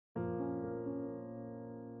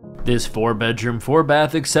This 4-bedroom,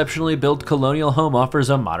 4-bath, exceptionally built colonial home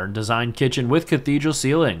offers a modern design kitchen with cathedral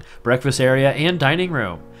ceiling, breakfast area, and dining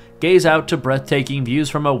room. Gaze out to breathtaking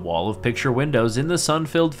views from a wall of picture windows in the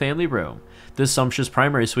sun-filled family room. This sumptuous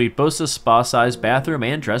primary suite boasts a spa-sized bathroom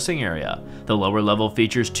and dressing area. The lower level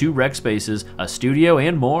features 2 rec spaces, a studio,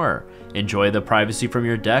 and more. Enjoy the privacy from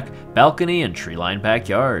your deck, balcony, and tree-lined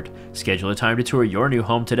backyard. Schedule a time to tour your new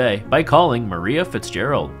home today by calling Maria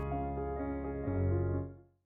Fitzgerald.